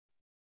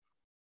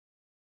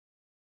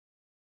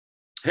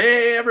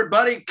Hey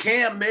everybody,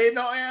 Cam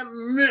Mayville and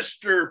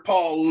Mr.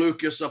 Paul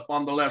Lucas up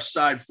on the left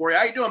side for you.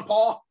 How you doing,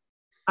 Paul?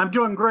 I'm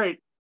doing great.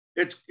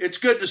 It's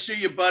good to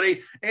see you,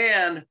 buddy.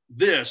 And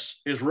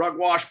this is Rug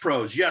Wash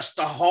Pros. Yes,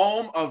 the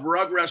home of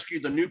Rug Rescue,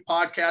 the new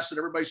podcast that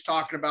everybody's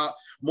talking about.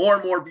 More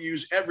and more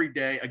views every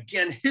day.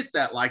 Again, hit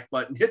that like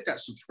button, hit that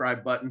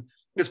subscribe button.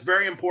 It's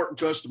very important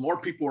to us. The more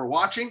people are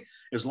watching,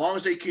 as long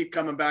as they keep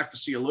coming back to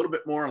see a little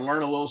bit more and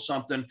learn a little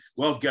something,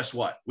 well, guess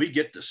what? We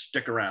get to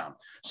stick around.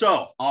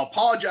 So I'll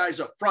apologize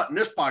up front in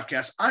this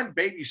podcast. I'm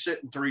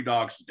babysitting 3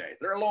 dogs today.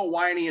 They're a little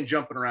whiny and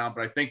jumping around,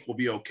 but I think we'll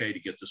be okay to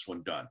get this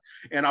one done.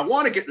 And I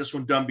want to get this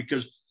one done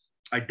because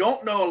I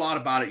don't know a lot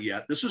about it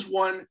yet. This is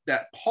one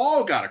that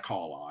Paul got a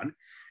call on,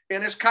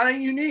 and it's kind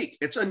of unique.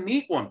 It's a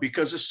neat one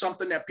because it's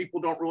something that people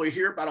don't really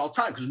hear about all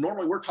the time, because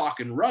normally we're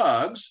talking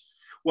rugs.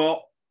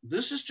 Well,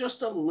 this is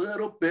just a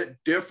little bit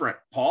different.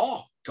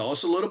 Paul, tell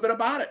us a little bit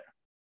about it.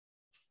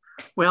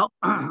 Well,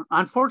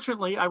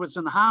 unfortunately, I was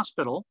in the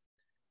hospital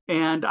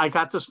and I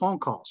got this phone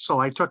call. So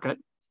I took it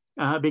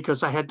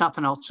because I had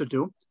nothing else to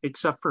do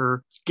except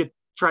for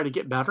try to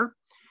get better.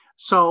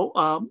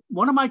 So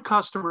one of my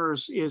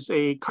customers is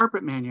a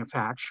carpet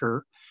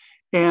manufacturer,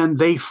 and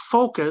they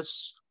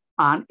focus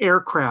on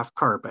aircraft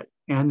carpet.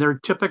 And their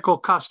typical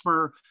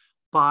customer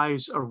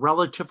buys a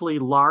relatively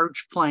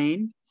large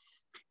plane,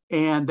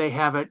 and they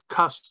have it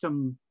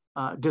custom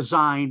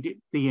designed,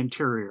 the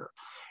interior.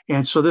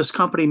 And so this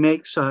company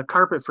makes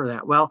carpet for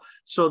that. Well,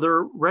 so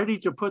they're ready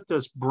to put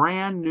this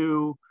brand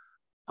new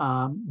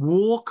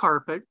wool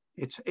carpet.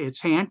 It's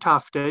hand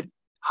tufted,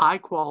 high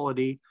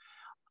quality.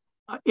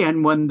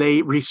 And when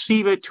they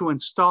receive it to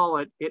install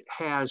it, it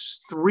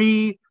has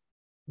 3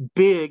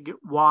 big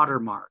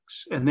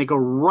watermarks, and they go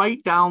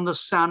right down the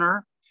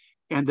center.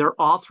 And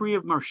all 3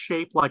 of them are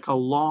shaped like a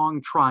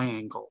long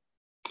triangle.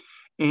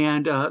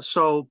 And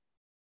so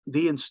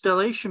the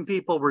installation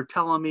people were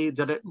telling me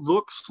that it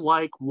looks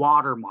like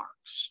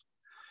watermarks.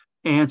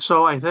 And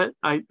so I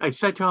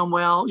said to them,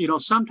 well,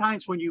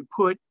 sometimes when you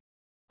put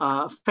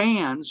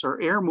fans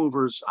or air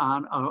movers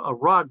on a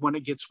rug when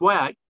it gets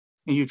wet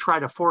and you try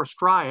to force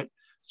dry it,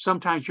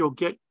 sometimes you'll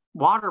get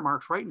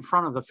watermarks right in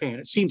front of the fan.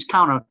 It seems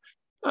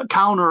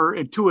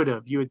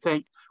counterintuitive. You would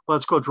think, well,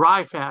 let's go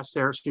dry fast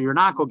there so you're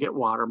not going to get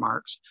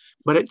watermarks.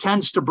 But it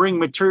tends to bring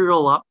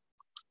material up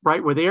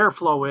right where the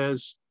airflow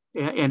is,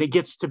 and it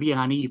gets to be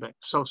uneven.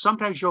 So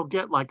sometimes you'll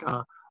get like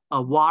a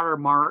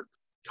watermark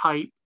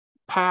type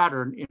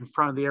pattern in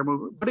front of the air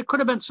mover, but it could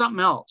have been something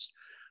else.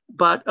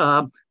 But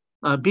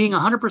being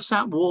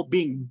 100% wool,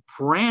 being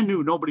brand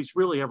new, nobody's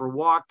really ever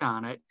walked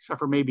on it except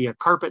for maybe a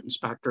carpet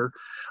inspector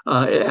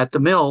at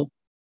the mill.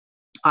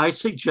 I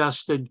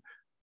suggested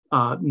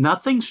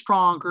nothing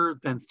stronger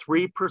than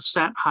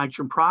 3%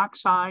 hydrogen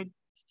peroxide.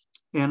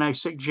 And I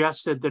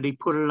suggested that he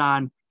put it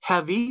on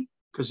heavy,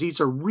 because these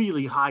are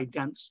really high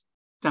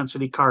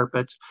density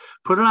carpets.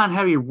 Put it on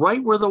heavy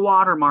right where the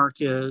watermark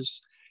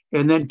is,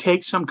 and then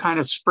take some kind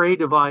of spray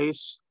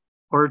device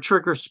or a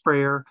trigger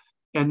sprayer,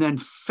 and then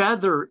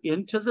feather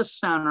into the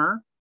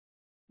center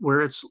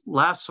where it's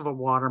less of a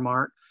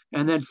watermark,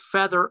 and then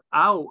feather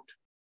out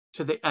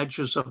to the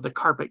edges of the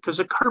carpet, because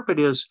the carpet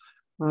is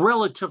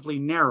relatively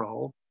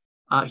narrow.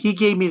 He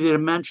gave me the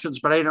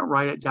dimensions, but I didn't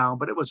write it down,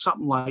 but it was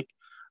something like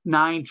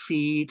 9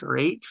 feet or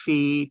 8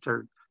 feet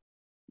or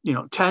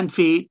 10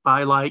 feet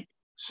by like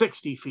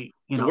 60 feet.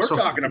 We're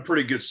talking a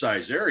pretty good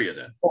size area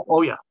then.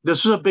 Oh yeah,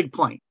 this is a big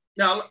plane.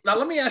 Now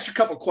let me ask you a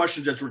couple of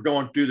questions as we're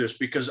going through this,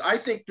 because I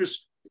think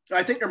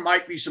there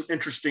might be some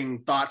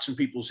interesting thoughts in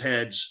people's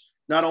heads,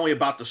 not only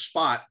about the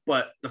spot,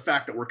 but the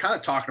fact that we're kind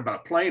of talking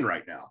about a plane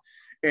right now.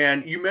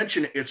 And you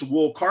mentioned it's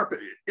wool carpet.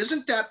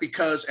 Isn't that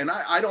because, and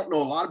I don't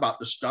know a lot about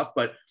this stuff,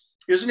 but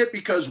isn't it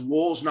because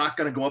wool's not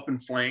going to go up in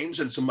flames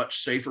and so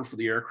much safer for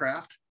the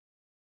aircraft?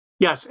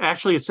 Yes,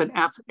 actually it's an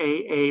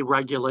FAA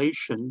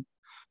regulation.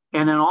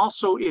 And then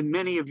also in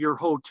many of your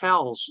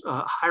hotels,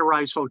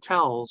 high-rise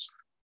hotels,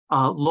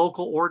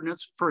 local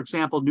ordinance, for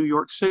example, New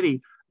York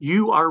City,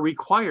 you are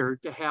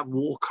required to have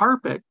wool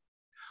carpet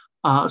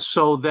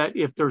so that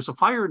if there's a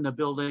fire in the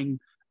building,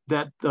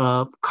 that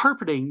the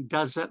carpeting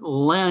doesn't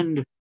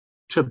lend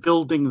to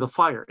building the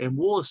fire. And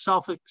wool is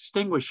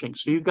self-extinguishing.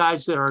 So you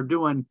guys that are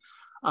doing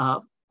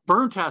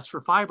burn tests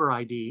for fiber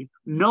ID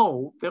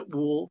know that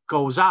wool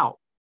goes out.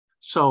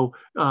 So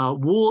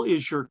wool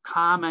is your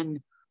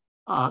common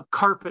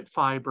carpet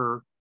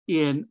fiber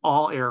in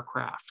all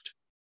aircraft.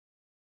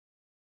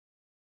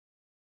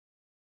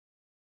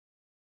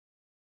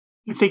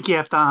 I think you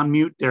have to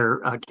unmute there,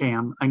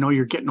 Cam. I know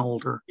you're getting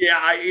older.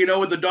 Yeah,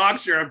 with the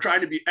dogs here, I'm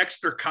trying to be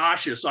extra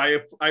cautious.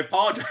 I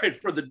apologize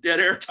for the dead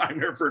air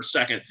time there for a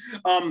second.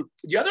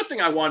 The other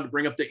thing I wanted to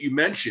bring up that you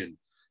mentioned,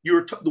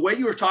 the way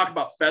you were talking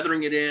about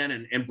feathering it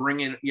in and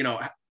bringing, you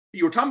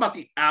were talking about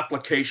the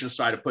application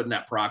side of putting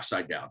that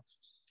peroxide down.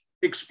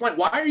 Explain,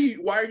 why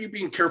are you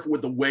being careful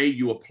with the way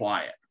you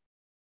apply it?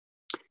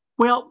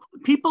 Well,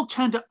 people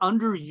tend to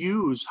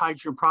underuse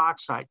hydrogen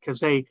peroxide because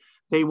they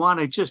want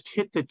to just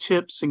hit the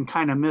tips and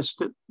kind of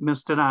mist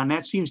it on.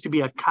 That seems to be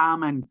a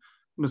common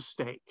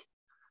mistake.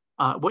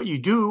 what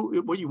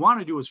you want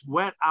to do is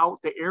wet out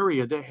the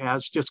area that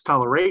has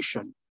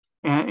discoloration,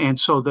 and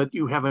so that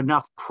you have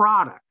enough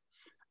product.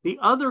 The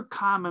other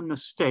common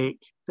mistake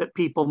that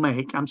people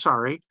make, I'm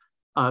sorry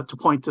to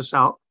point this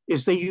out,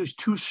 is they use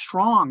too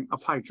strong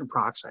of hydrogen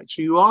peroxide.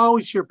 So you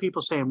always hear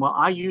people saying, well,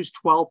 I use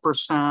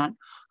 12%,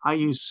 I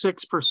use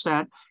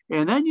 6%.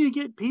 And then you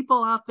get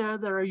people out there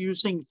that are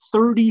using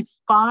 35%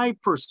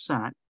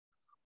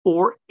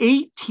 or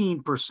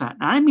 18%.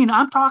 I mean,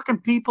 I'm talking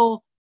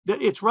people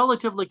that it's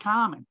relatively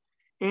common.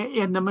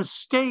 And the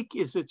mistake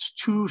is it's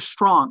too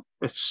strong,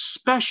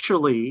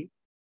 especially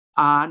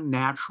on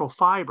natural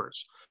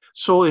fibers.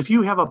 So if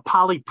you have a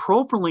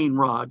polypropylene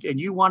rug and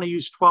you want to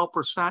use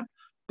 12%,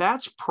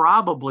 that's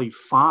probably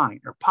fine,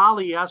 or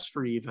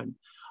polyester even.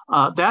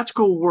 That's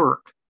going to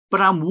work.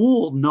 But on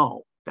wool,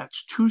 no,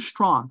 that's too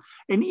strong.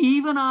 And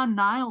even on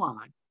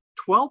nylon,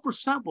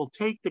 12% will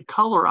take the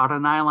color out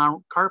of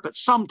nylon carpet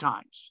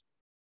sometimes.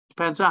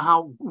 Depends on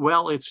how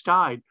well it's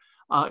dyed.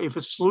 If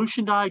it's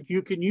solution dyed,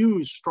 you can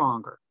use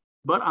stronger.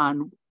 But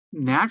on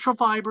natural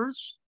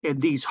fibers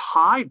and these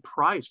high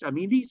priced, I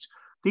mean,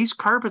 these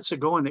carpets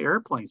that go in the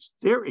airplanes,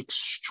 they're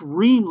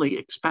extremely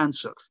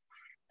expensive.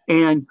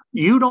 And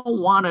you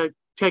don't want to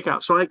take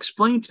out. So I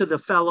explained to the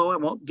fellow, I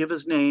won't give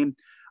his name,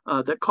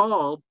 that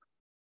called.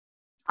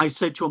 I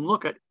said to him,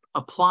 look, at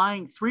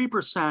applying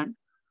 3%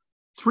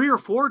 3 or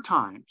 4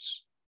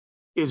 times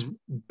is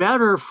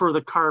better for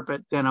the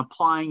carpet than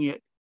applying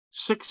it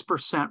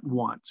 6%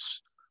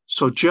 once.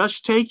 So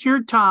just take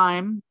your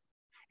time.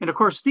 And of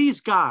course,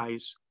 these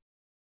guys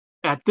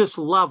at this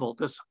level,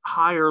 this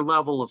higher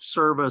level of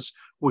service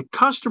with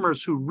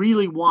customers who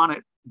really want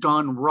it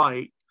done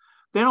right,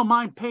 they don't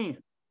mind paying.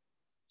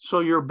 So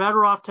you're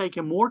better off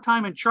taking more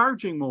time and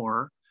charging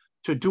more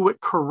to do it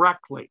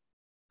correctly.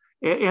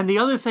 And the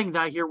other thing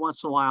that I hear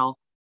once in a while,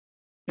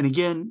 and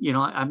again, you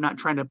know, I'm not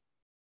trying to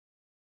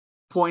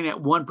point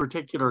at one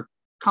particular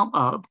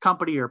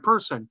company or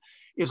person,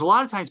 is a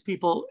lot of times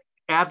people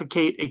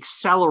advocate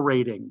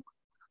accelerating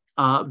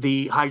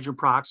the hydrogen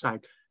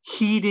peroxide,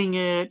 heating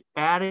it,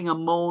 adding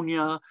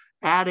ammonia,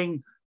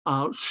 adding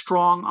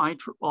strong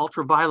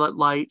ultraviolet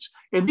lights.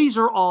 And these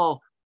are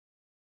all,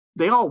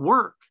 they all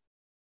work,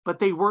 but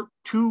they work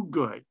too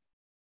good.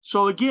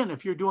 So again,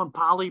 if you're doing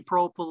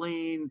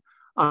polypropylene,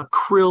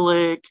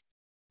 acrylic,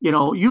 you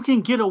know, you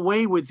can get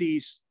away with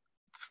these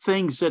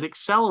things that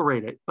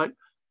accelerate it. But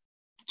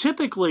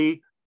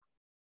typically,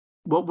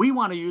 what we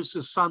want to use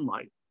is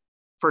sunlight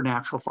for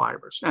natural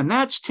fibers. And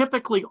that's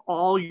typically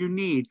all you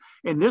need.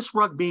 And this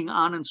rug being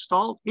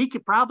uninstalled, he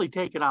could probably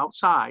take it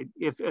outside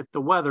if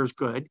the weather's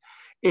good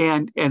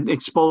and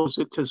expose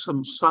it to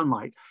some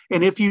sunlight.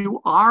 And if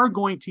you are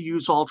going to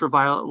use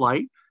ultraviolet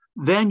light,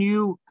 then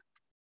you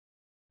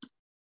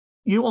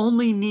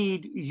only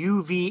need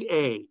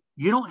UVA.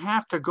 You don't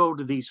have to go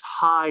to these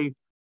high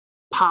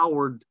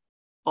powered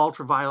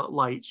ultraviolet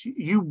lights.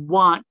 You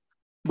want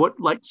what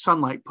like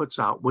sunlight puts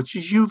out, which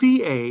is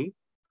UVA,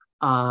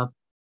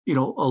 you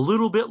know, a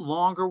little bit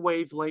longer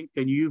wavelength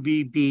than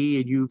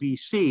UVB and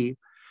UVC,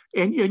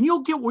 and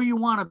you'll get where you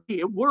want to be.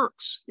 It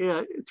works.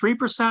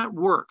 3%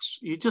 works.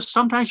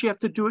 Sometimes you have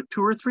to do it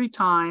 2 or 3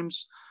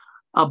 times,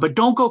 but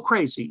don't go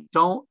crazy.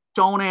 Don't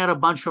add a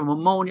bunch of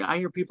ammonia. I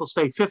hear people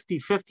say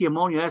 50-50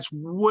 ammonia. That's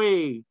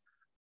way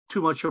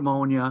too much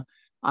ammonia.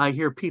 I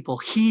hear people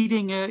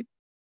heating it.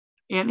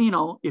 And, you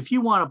know, if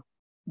you want to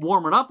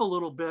warm it up a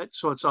little bit,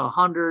 so it's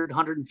 100,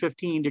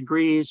 115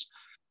 degrees,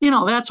 you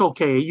know, that's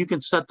okay. You can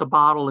set the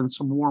bottle in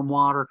some warm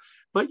water,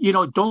 but, you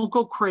know, don't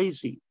go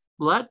crazy.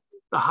 Let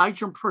the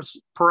hydrogen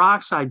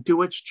peroxide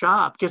do its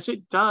job, because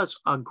it does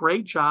a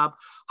great job.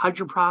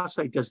 Hydrogen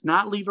peroxide does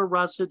not leave a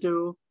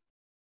residue.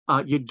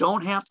 You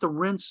don't have to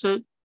rinse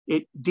it.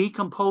 It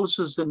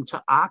decomposes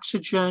into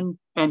oxygen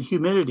and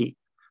humidity.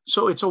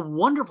 So it's a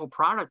wonderful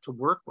product to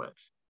work with.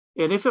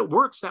 And if it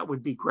works, that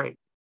would be great.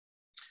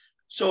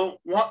 So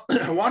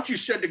once you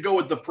said to go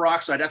with the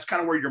peroxide, that's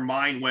kind of where your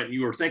mind went.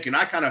 You were thinking,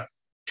 I kind of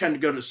tend to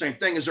go to the same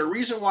thing. Is there a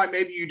reason why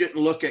maybe you didn't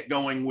look at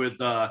going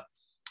with,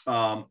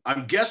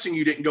 I'm guessing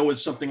you didn't go with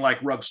something like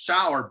Rug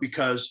Sour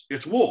because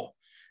it's wool.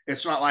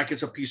 It's not like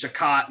it's a piece of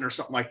cotton or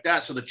something like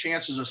that. So the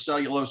chances of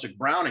cellulosic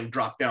browning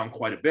drop down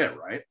quite a bit,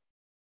 right?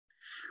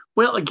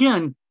 Well,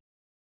 again,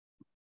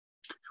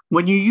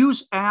 when you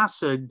use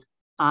acid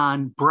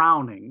on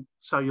browning,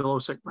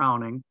 cellulosic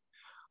browning,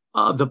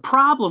 the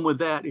problem with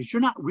that is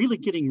you're not really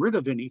getting rid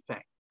of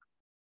anything.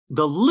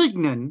 The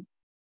lignin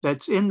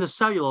that's in the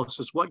cellulose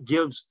is what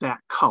gives that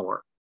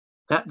color.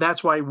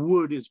 That's why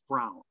wood is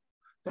brown.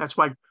 That's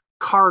why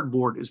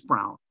cardboard is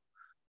brown.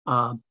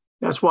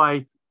 That's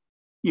why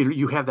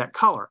you have that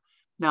color.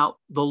 Now,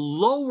 the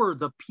lower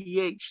the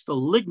pH the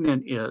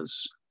lignin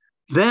is,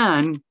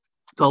 then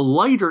the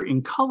lighter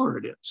in color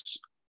it is.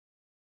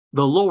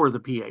 The lower the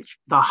pH.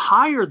 The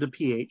higher the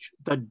pH,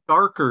 the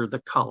darker the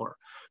color.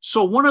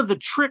 So one of the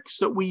tricks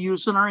that we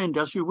use in our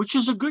industry, which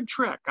is a good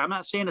trick, I'm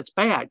not saying it's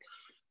bad,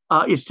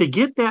 is to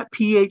get that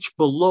pH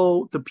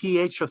below the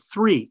pH of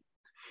 3.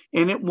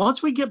 And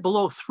once we get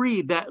below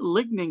 3, that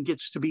lignin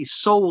gets to be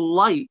so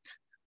light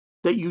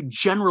that you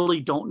generally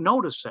don't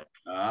notice it.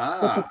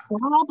 But the Ah,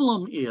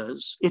 problem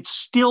is it's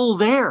still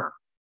there.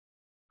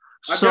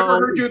 I've never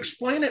heard you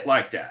explain it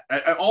like that.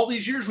 All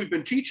these years we've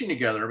been teaching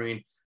together. I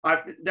mean,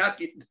 that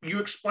you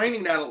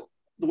explaining that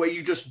the way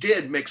you just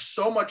did makes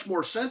so much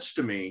more sense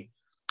to me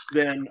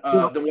than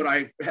what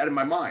I had in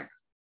my mind.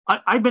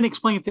 I've been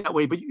explaining it that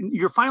way, but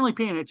you're finally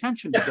paying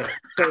attention today.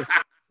 So,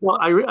 well,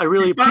 I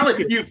really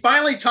you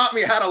finally taught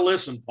me how to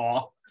listen,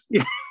 Paul.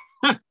 Yeah.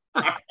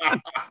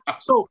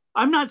 So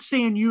I'm not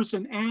saying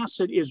using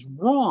acid is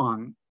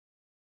wrong,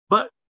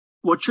 but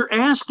what you're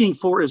asking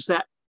for is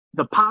that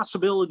the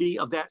possibility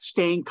of that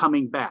stain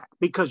coming back,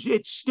 because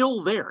it's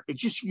still there. It's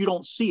just you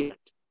don't see it.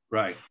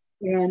 Right.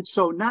 And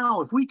so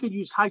now if we could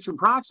use hydrogen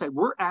peroxide,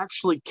 we're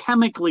actually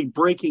chemically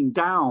breaking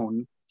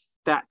down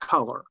that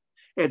color.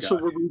 And so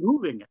we're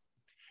removing it.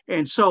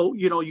 And so,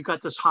 you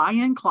got this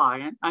high-end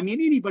client. I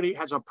mean, anybody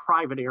has a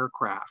private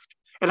aircraft.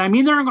 And I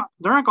mean, they're not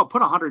going to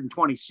put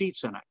 120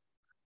 seats in it.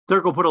 They're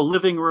going to put a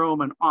living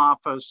room, an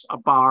office, a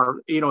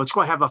bar. It's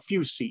going to have a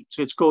few seats.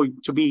 It's going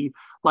to be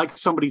like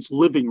somebody's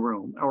living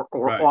room or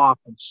right.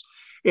 office.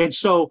 And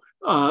so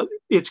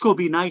it's going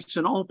to be nice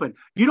and open.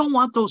 You don't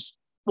want those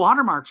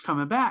watermarks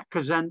coming back,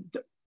 because then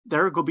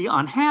they're going to be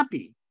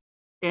unhappy.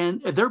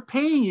 And they're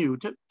paying you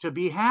to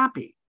be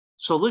happy.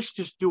 So let's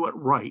just do it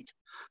right.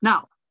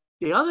 Now,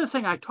 the other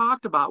thing I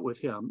talked about with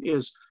him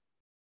is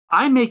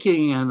I'm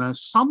making an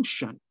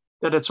assumption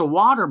that it's a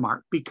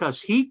watermark, because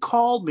he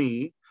called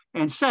me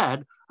and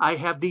said, I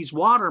have these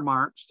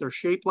watermarks. They're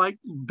shaped like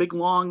big,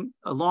 long,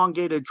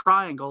 elongated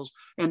triangles,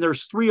 and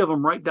there's 3 of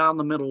them right down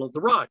the middle of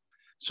the rug.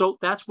 So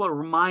that's where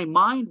my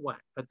mind went.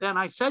 But then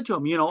I said to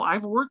him,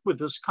 I've worked with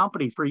this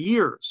company for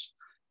years,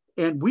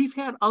 and we've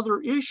had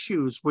other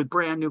issues with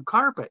brand new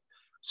carpet.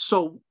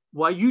 So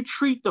while you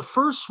treat the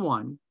first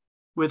one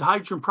with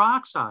hydrogen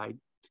peroxide,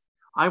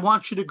 I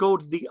want you to go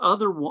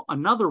to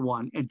another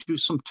one and do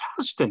some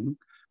testing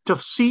to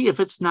see if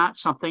it's not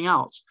something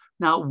else.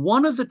 Now,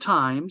 one of the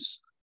times,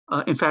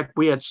 in fact,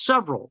 we had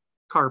several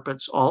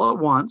carpets all at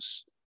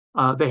once.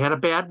 They had a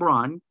bad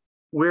run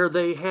where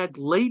they had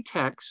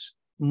latex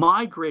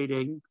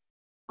migrating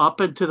up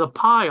into the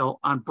pile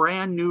on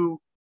brand new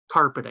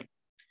carpeting.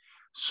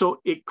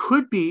 So it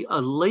could be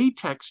a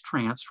latex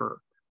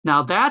transfer.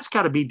 Now, that's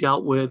got to be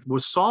dealt with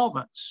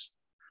solvents.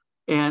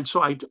 And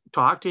so I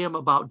talked to him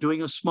about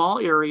doing a small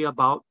area,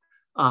 about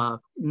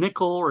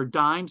nickel or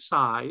dime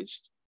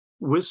sized,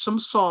 with some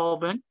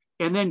solvent,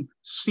 and then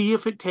see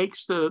if it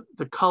takes the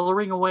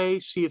coloring away,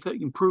 see if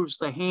it improves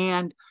the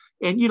hand,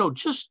 and,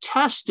 just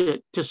test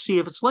it to see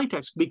if it's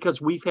latex,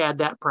 because we've had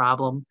that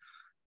problem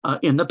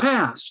in the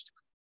past.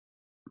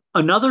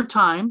 Another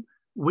time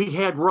we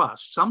had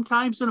rust.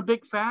 Sometimes in a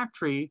big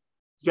factory,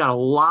 you got a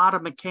lot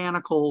of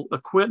mechanical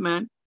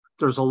equipment.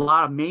 There's a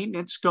lot of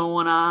maintenance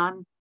going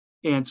on.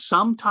 And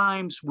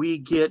sometimes we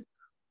get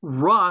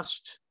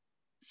rust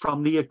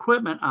from the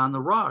equipment on the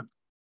rug.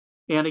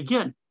 And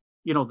again,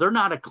 they're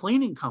not a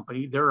cleaning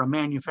company, they're a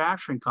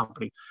manufacturing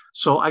company.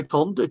 So I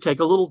told them to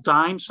take a little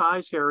dime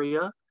size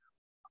area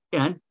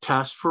and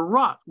test for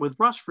rust with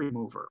rust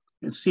remover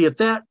and see if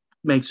that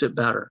makes it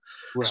better.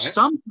 Right.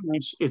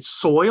 Sometimes it's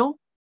soil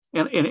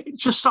and it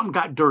just something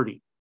got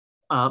dirty.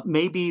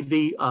 Maybe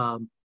the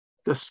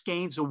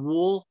skeins of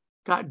wool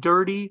got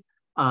dirty.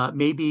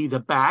 Maybe the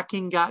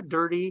backing got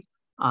dirty.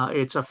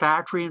 It's a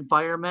factory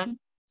environment,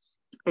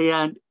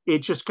 and it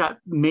just got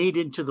made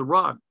into the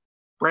rug.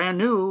 Brand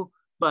new,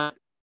 but,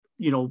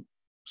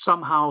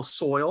 somehow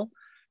soil.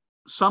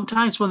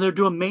 Sometimes when they're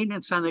doing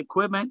maintenance on the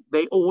equipment,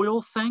 they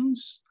oil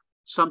things.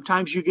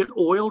 Sometimes you get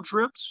oil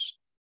drips,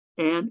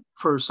 and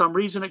for some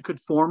reason it could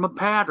form a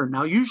pattern.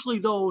 Now, usually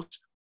those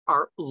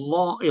are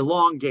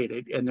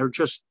elongated, and they're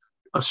just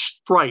a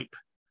stripe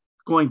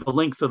going the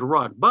length of the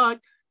rug. But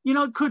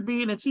it could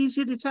be, and it's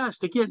easy to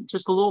test. Again,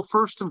 just a little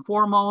First and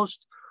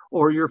Foremost,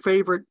 or your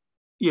favorite,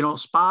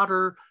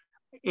 spotter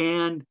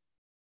and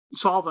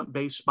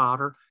solvent-based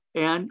spotter.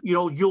 And,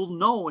 you'll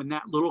know in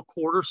that little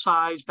quarter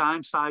size,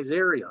 dime size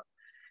area.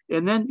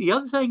 And then the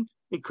other thing,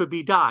 it could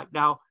be dye.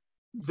 Now,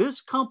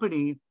 this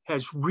company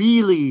has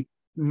really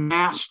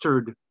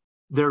mastered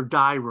their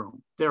dye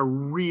room. They're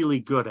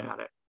really good at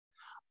it.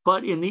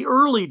 But in the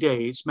early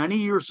days, many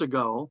years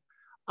ago,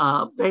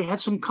 they had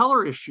some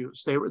color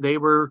issues. They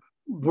were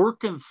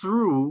working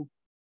through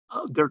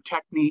their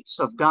techniques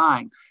of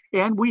dyeing.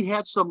 And we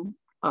had some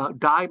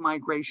dye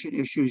migration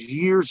issues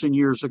years and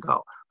years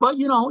ago. But,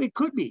 it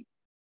could be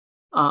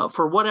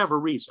for whatever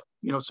reason.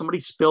 Somebody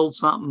spilled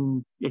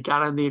something, it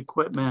got on the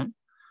equipment.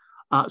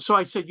 So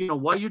I said,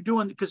 while you're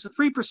doing, because the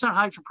 3%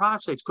 hydrogen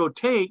peroxide, it's going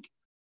to take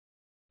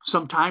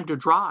some time to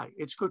dry.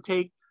 It's going to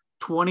take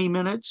 20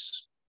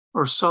 minutes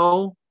or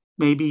so,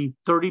 maybe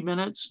 30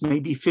 minutes,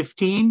 maybe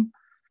 15.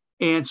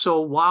 And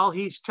so while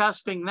he's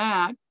testing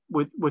that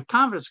with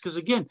confidence, because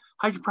again,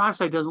 hydrogen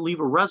peroxide doesn't leave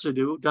a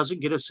residue,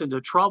 doesn't get us into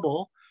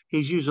trouble.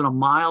 He's using a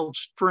mild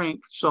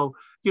strength. So,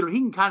 he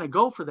can kind of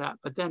go for that,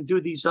 but then do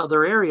these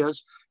other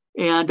areas.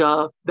 And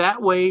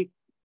that way,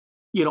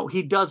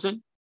 he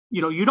doesn't,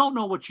 you don't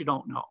know what you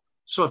don't know.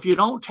 So if you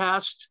don't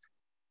test,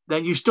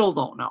 then you still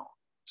don't know.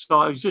 So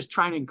I was just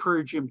trying to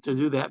encourage him to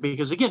do that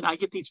because, again, I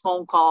get these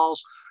phone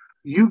calls,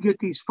 you get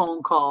these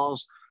phone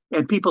calls,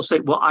 and people say,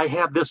 well, I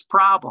have this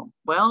problem.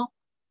 Well,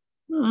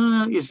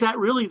 is that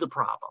really the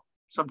problem?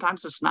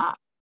 Sometimes it's not.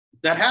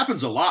 That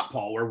happens a lot,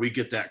 Paul, where we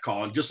get that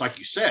call. And just like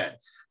you said,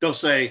 they'll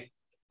say,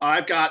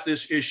 I've got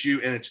this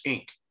issue and it's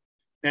ink.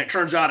 And it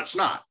turns out it's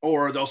not.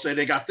 Or they'll say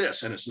they got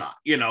this and it's not.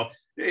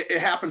 It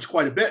happens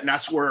quite a bit. And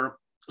that's where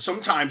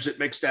sometimes it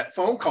makes that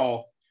phone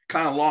call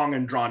kind of long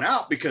and drawn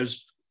out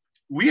because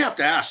we have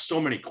to ask so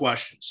many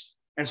questions.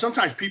 And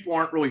sometimes people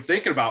aren't really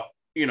thinking about,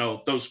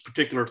 those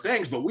particular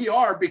things, but we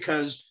are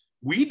because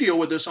we deal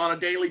with this on a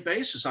daily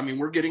basis. I mean,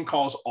 we're getting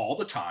calls all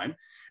the time.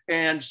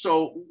 And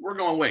so we're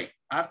going, wait,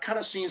 I've kind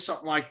of seen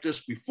something like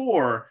this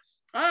before.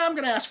 I'm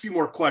going to ask a few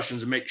more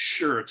questions and make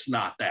sure it's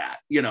not that,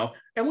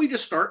 and we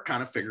just start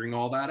kind of figuring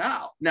all that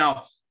out.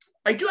 Now,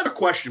 I do have a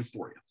question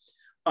for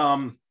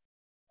you.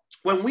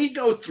 When we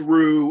go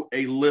through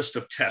a list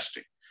of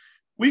testing,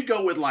 we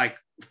go with I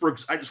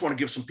just want to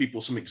give some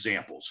people some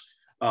examples.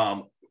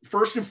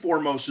 First and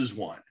foremost is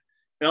one.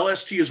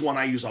 LST is one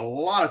I use a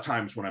lot of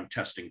times when I'm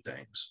testing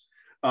things.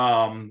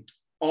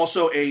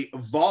 Also a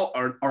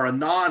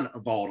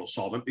non-volatile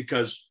solvent,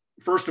 because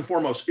first and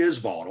foremost is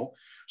volatile.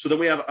 So then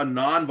we have a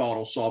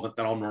non-volatile solvent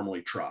that I'll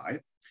normally try.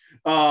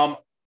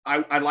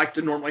 I like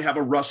to normally have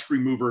a rust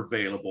remover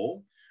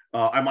available.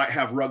 I might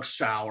have Rug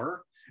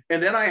Sour.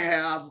 And then I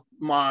have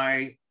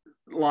my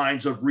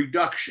lines of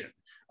reduction.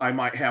 I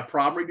might have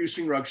problem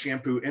reducing rug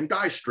shampoo and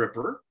dye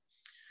stripper.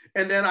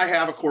 And then I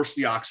have, of course,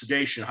 the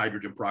oxidation,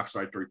 hydrogen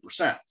peroxide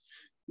 3%.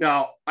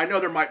 Now, I know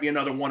there might be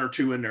another one or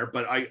two in there,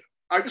 but I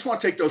just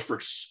want to take those for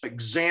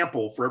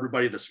example for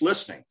everybody that's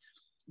listening.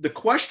 The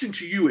question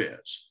to you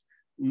is,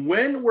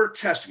 when we're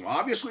testing,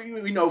 obviously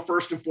we know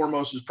first and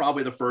foremost is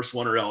probably the first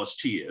one, or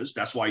LST is.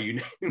 That's why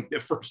you named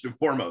it first and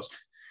foremost.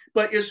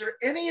 But is there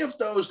any of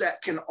those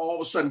that can all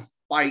of a sudden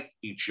fight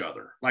each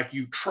other? Like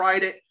you've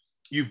tried it,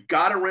 you've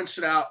got to rinse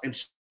it out and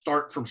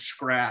start from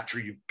scratch, or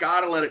you've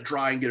got to let it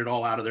dry and get it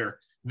all out of there.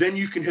 Then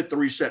you can hit the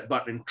reset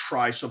button and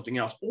try something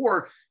else.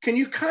 Or can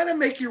you kind of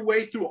make your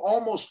way through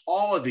almost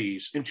all of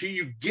these until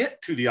you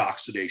get to the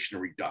oxidation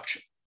and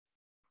reduction?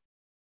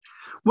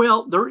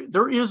 Well,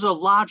 there is a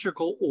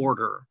logical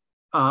order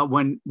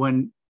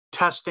when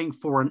testing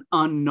for an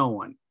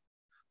unknown.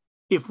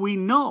 If we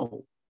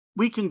know,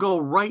 we can go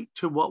right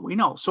to what we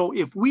know. So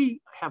if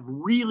we have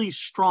really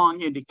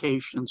strong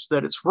indications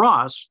that it's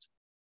rust,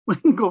 we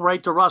can go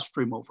right to rust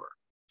remover.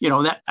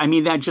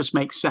 That just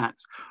makes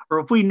sense. Or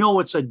if we know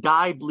it's a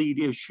dye bleed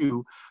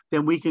issue,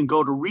 then we can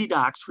go to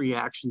redox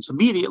reactions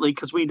immediately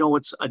because we know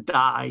it's a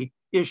dye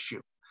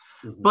issue.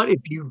 Mm-hmm. But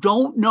if you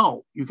don't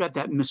know, you got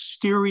that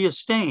mysterious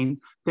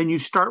stain, then you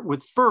start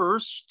with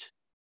first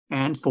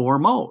and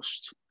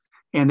foremost.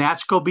 And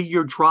that's going to be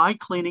your dry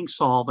cleaning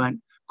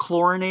solvent,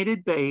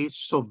 chlorinated base,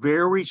 so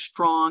very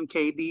strong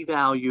KB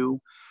value.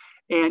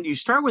 And you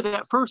start with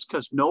that first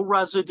because no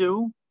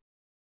residue,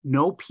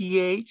 no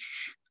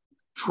pH,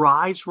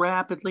 dries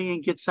rapidly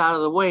and gets out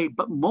of the way.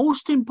 But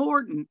most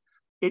important,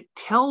 it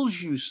tells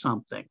you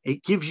something.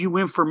 It gives you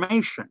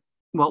information.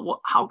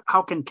 Well,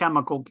 how can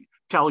chemical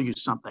tell you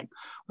something?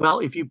 Well,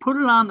 if you put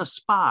it on the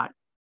spot,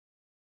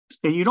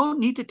 and you don't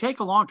need to take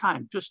a long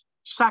time, just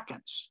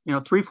seconds,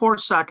 3-4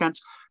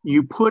 seconds,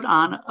 you put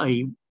on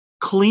a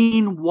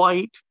clean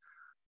white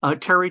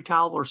terry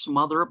towel or some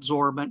other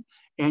absorbent,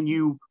 and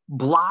you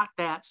blot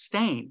that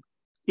stain.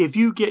 If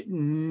you get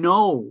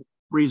no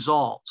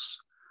results,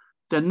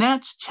 then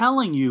that's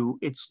telling you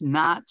it's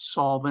not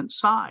solvent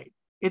side.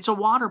 It's a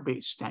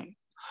water-based stain.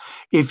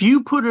 If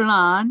you put it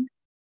on,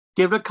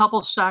 give it a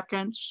couple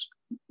seconds,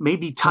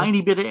 maybe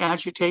tiny bit of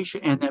agitation,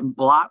 and then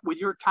blot with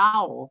your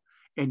towel,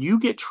 and you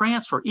get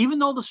transfer, even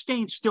though the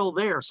stain's still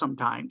there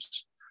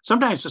sometimes.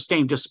 Sometimes the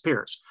stain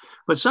disappears,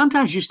 but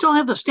sometimes you still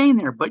have the stain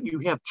there, but you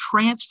have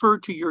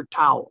transferred to your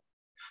towel.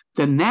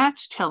 Then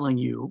that's telling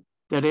you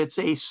that it's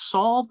a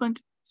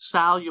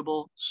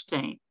solvent-soluble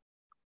stain.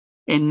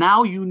 And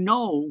now you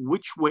know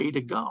which way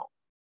to go.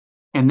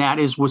 And that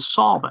is with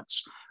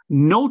solvents.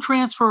 No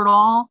transfer at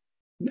all.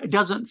 It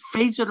doesn't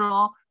phase it at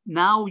all.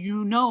 Now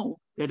you know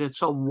that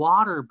it's a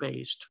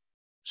water-based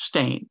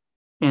stain.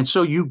 And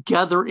so you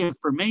gather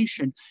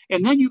information.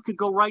 And then you could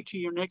go right to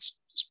your next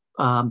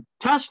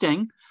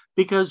testing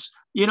because,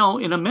 in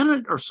a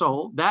minute or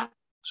so, that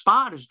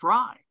spot is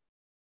dry.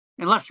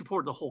 Unless you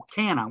pour the whole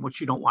can on, which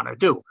you don't want to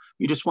do.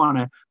 You just want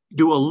to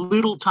do a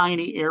little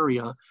tiny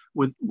area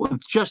with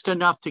just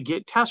enough to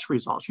get test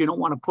results. You don't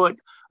want to put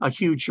a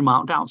huge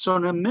amount down. So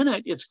in a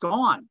minute, it's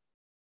gone.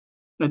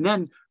 And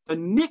then the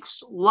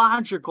next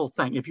logical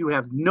thing, if you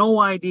have no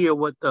idea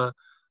what the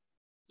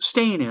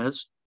stain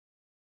is,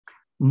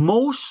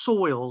 most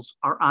soils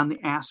are on the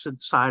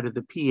acid side of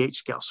the pH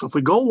scale. So if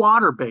we go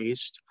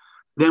water-based,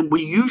 then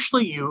we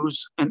usually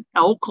use an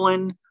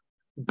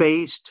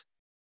alkaline-based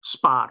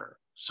spotter.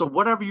 So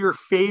whatever your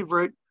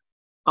favorite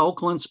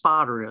alkaline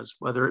spotter is,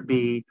 whether it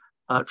be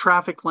a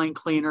traffic lane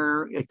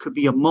cleaner, it could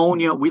be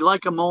ammonia. We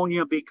like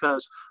ammonia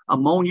because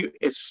ammonia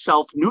is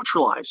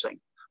self-neutralizing.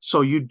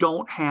 So you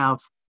don't have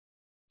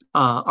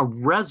a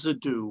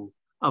residue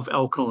of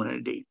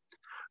alkalinity.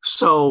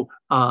 So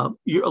a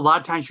lot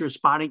of times your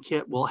spotting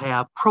kit will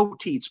have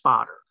protein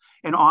spotter,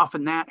 and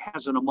often that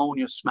has an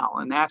ammonia smell,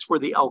 and that's where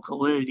the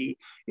alkalinity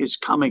is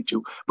coming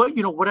to. But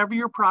whatever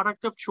your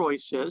product of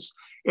choice is,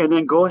 and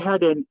then go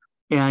ahead and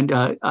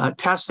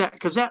test that,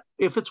 because that,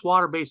 if it's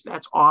water-based,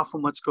 that's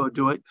often what's going to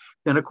do it.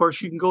 Then of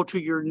course you can go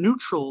to your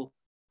neutral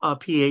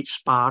pH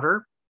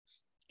spotter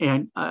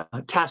and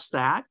test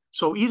that.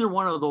 So either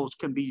one of those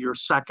can be your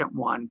second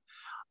one,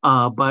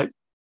 but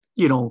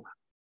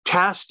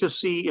test to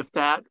see if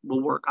that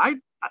will work. I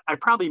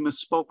probably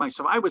misspoke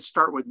myself. I would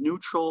start with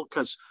neutral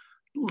because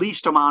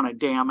least amount of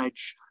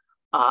damage.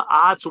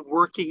 Odds of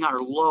working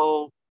are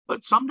low,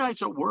 but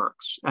sometimes it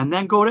works. And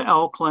then go to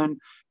alkaline.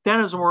 That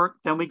doesn't work.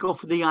 Then we go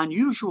for the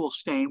unusual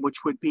stain,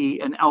 which would be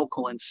an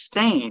alkaline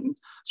stain.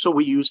 So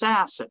we use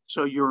acid.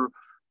 So your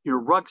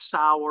rug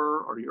sour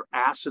or your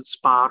acid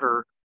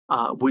spotter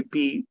would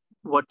be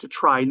what to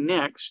try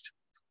next.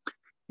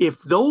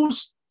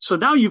 So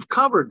now you've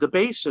covered the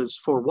bases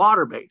for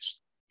water-based,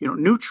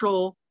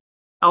 neutral,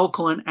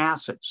 alkaline,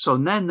 acid. So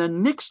then the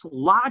next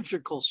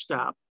logical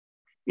step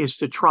is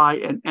to try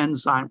an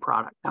enzyme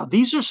product. Now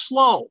these are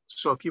slow.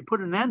 So if you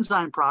put an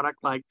enzyme product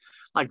like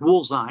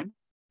Woolzyme,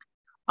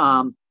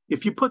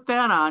 if you put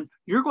that on,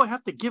 you're going to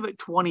have to give it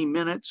 20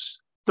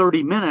 minutes,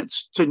 30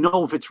 minutes to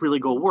know if it's really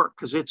going to work,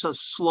 because it's a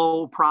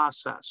slow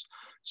process.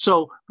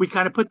 So we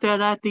kind of put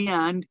that at the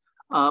end.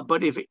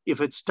 But if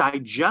it's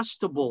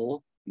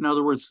digestible, in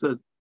other words,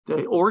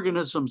 the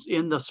organisms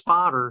in the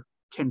spotter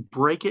can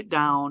break it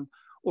down,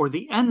 or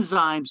the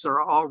enzymes that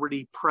are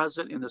already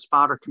present in the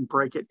spotter can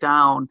break it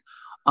down,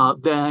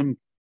 then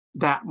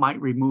that might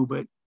remove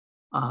it.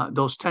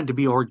 Those tend to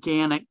be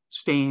organic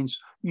stains.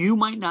 You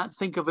might not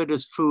think of it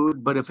as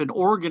food, but if an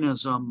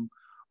organism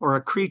or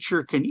a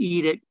creature can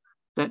eat it,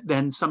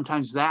 then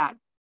sometimes that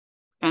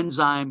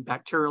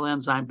bacterial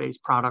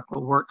enzyme-based product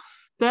will work.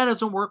 That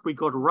doesn't work. We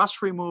go to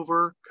rust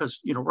remover,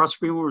 because rust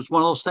remover is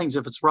one of those things.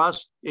 If it's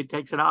rust, it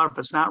takes it out. If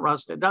it's not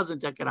rust, it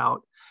doesn't take it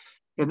out.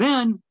 And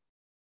then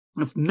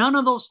if none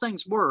of those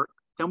things work,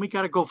 then we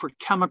got to go for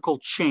chemical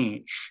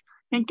change.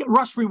 And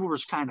rust remover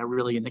is kind of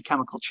really in the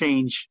chemical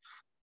change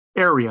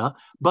area.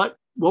 But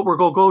what we're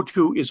going to go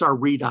to is our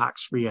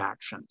redox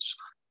reactions.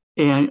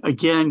 And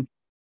again,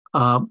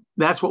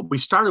 that's what we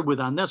started with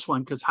on this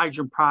one, because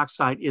hydrogen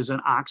peroxide is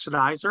an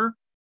oxidizer.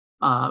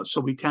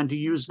 So we tend to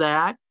use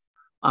that.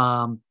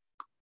 In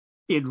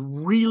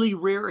really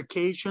rare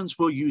occasions,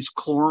 we'll use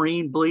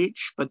chlorine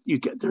bleach, but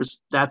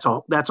that's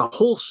a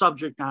whole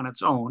subject on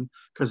its own,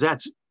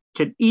 because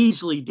can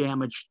easily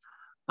damage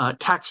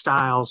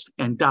textiles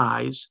and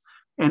dyes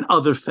and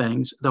other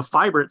things, the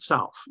fiber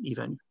itself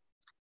even.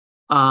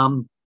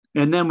 And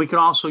then we can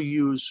also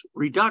use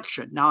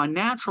reduction. Now, in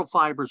natural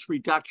fibers,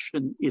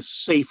 reduction is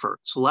safer.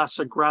 It's less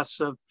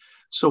aggressive.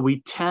 So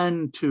we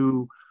tend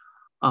to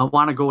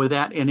want to go with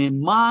that. And in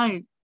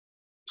my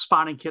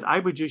spotting kit, I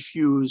would just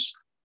use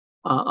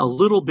a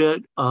little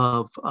bit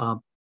of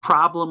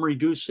problem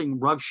reducing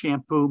rug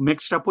shampoo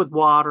mixed up with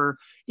water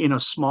in a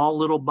small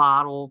little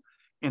bottle.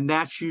 And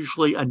that's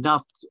usually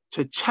enough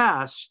to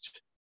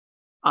test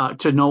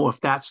to know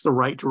if that's the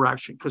right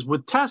direction. Because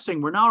with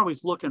testing, we're not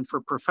always looking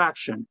for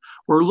perfection.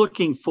 We're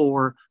looking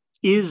for,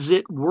 is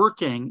it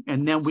working?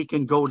 And then we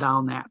can go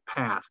down that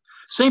path.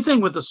 Same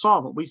thing with the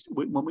solvent.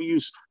 When we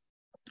use,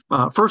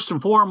 first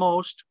and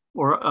foremost,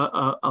 or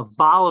a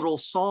volatile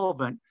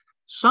solvent,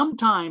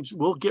 sometimes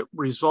we'll get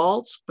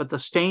results, but the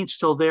stain's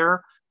still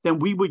there. Then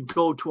we would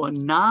go to a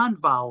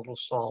non-volatile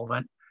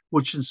solvent,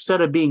 which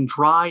instead of being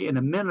dry in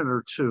a minute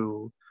or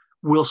two,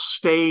 will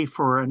stay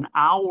for an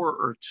hour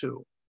or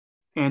two.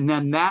 And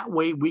then that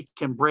way we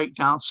can break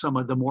down some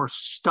of the more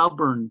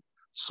stubborn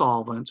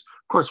solvents.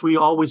 Of course, we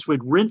always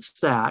would rinse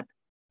that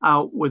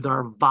out with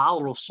our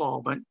volatile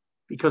solvent,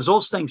 because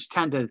those things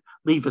tend to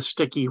leave a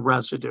sticky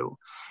residue.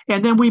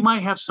 And then we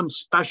might have some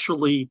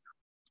specialty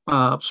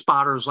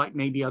spotters, like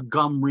maybe a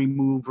gum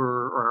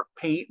remover or a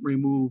paint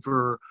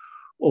remover,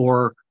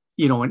 or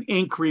an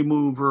ink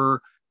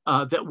remover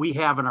that we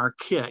have in our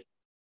kit.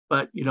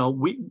 But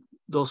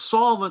those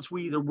solvents,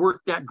 we either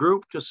work that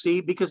group to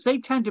see, because they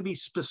tend to be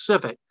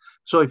specific.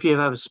 So if you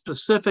have a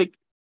specific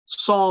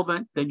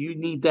solvent, then you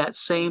need that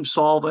same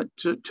solvent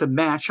to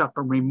match up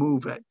and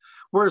remove it.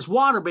 Whereas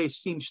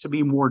water-based seems to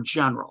be more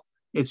general.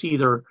 It's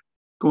either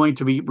going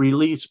to be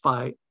released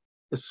by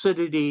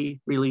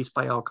acidity, released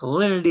by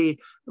alkalinity,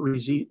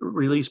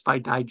 released by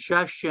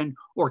digestion,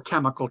 or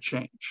chemical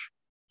change.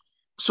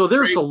 So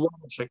there's a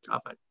logic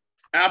of it.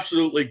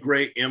 Absolutely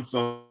great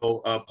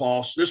info,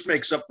 Paul. So this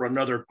makes up for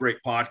another great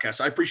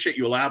podcast. I appreciate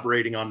you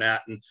elaborating on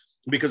that, and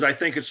because I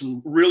think it's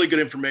some really good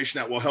information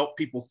that will help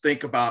people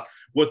think about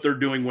what they're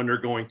doing when they're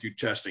going through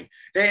testing.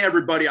 Hey,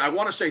 everybody, I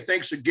want to say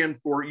thanks again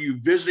for you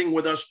visiting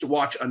with us to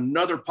watch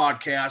another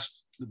podcast,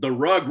 the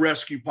Rug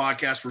Rescue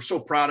Podcast. We're so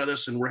proud of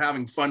this, and we're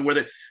having fun with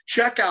it.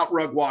 Check out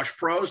Rug Wash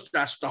Pros.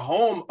 That's the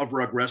home of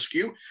Rug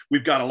Rescue.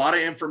 We've got a lot of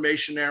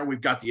information there.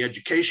 We've got the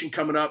education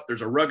coming up.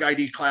 There's a Rug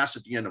ID class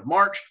at the end of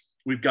March.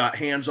 We've got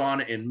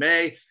hands-on in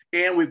May,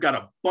 And we've got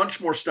a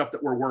bunch more stuff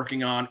that we're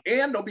working on,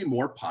 and there'll be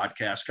more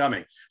podcasts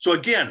coming. So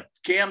again,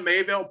 Cam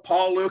Mayville,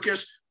 Paul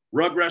Lucas,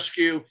 Rug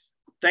Rescue,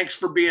 thanks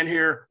for being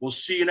here. We'll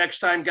see you next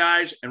time,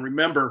 guys. And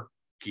remember,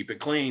 keep it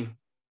clean.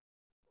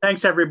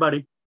 Thanks,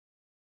 everybody.